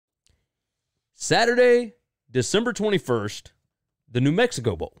Saturday, December 21st, the New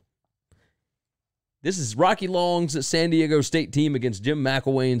Mexico Bowl. This is Rocky Long's San Diego State team against Jim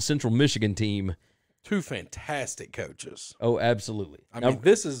McElwain's Central Michigan team. Two fantastic coaches. Oh, absolutely. I mean,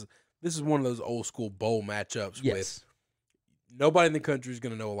 this is one of those old school bowl matchups. Yes. With nobody in the country is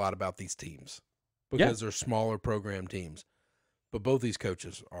going to know a lot about these teams because they're smaller program teams. But both these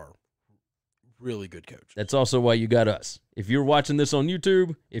coaches are really good coaches. That's also why you got us. If you're watching this on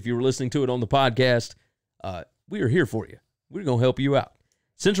YouTube, if you were listening to it on the podcast, we are here for you. We're going to help you out.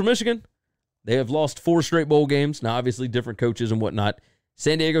 Central Michigan, they have lost 4 straight bowl games. Now, obviously, different coaches and whatnot.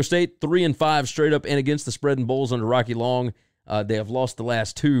 San Diego State, 3-5 straight up and against the spread in bowls under Rocky Long. They have lost the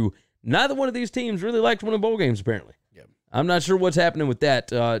last 2. Neither one of these teams really liked winning bowl games, apparently. Yep. I'm not sure what's happening with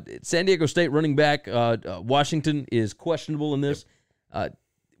that. San Diego State running back Washington is questionable in this. Yep.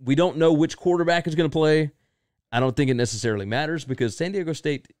 We don't know which quarterback is going to play. I don't think it necessarily matters because San Diego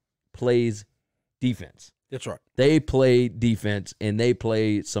State plays defense. That's right. They play defense, and they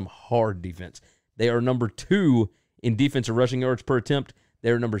play some hard defense. They are number 2 in defensive rushing yards per attempt.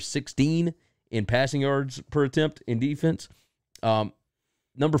 They are number 16 in passing yards per attempt in defense.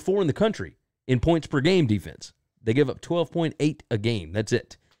 Number 4 in the country in points per game defense. They give up 12.8 a game. That's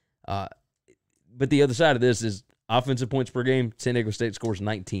it. But the other side of this is offensive points per game. San Diego State scores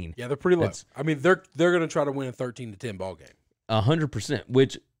 19. Yeah, they're pretty low. I mean, they're going to try to win a 13-10 ball game. 100%,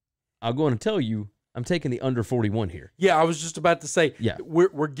 which I'll go on and tell you, I'm taking the under 41 here. Yeah, I was just about to say, yeah.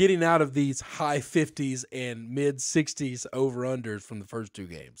 we're getting out of these high 50s and mid 60s over-unders from the first 2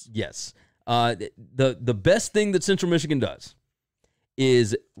 games. Yes. The best thing that Central Michigan does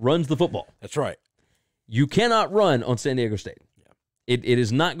is runs the football. That's right. You cannot run on San Diego State. Yeah. It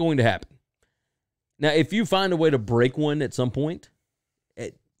is not going to happen. Now, if you find a way to break one at some point,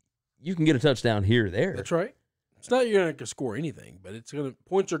 you can get a touchdown here or there. That's right. It's not you're going to score anything, but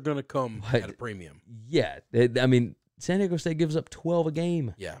points are going to come at a premium. Yeah. I mean, San Diego State gives up 12 a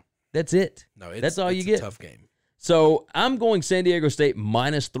game. Yeah. That's it. No, that's all you get. It's a tough game. So I'm going San Diego State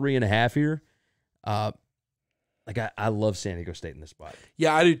minus 3.5 here. I love San Diego State in this spot.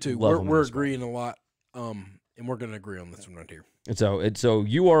 Yeah, I do too. We're agreeing a lot, and we're going to agree on this one right here. And so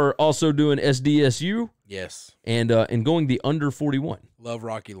you are also doing SDSU. Yes. And going the under 41. Love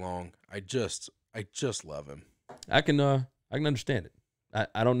Rocky Long. I just love him. I can understand it.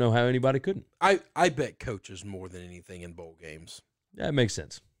 I don't know how anybody couldn't. I bet coaches more than anything in bowl games. Yeah, it makes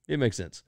sense. It makes sense.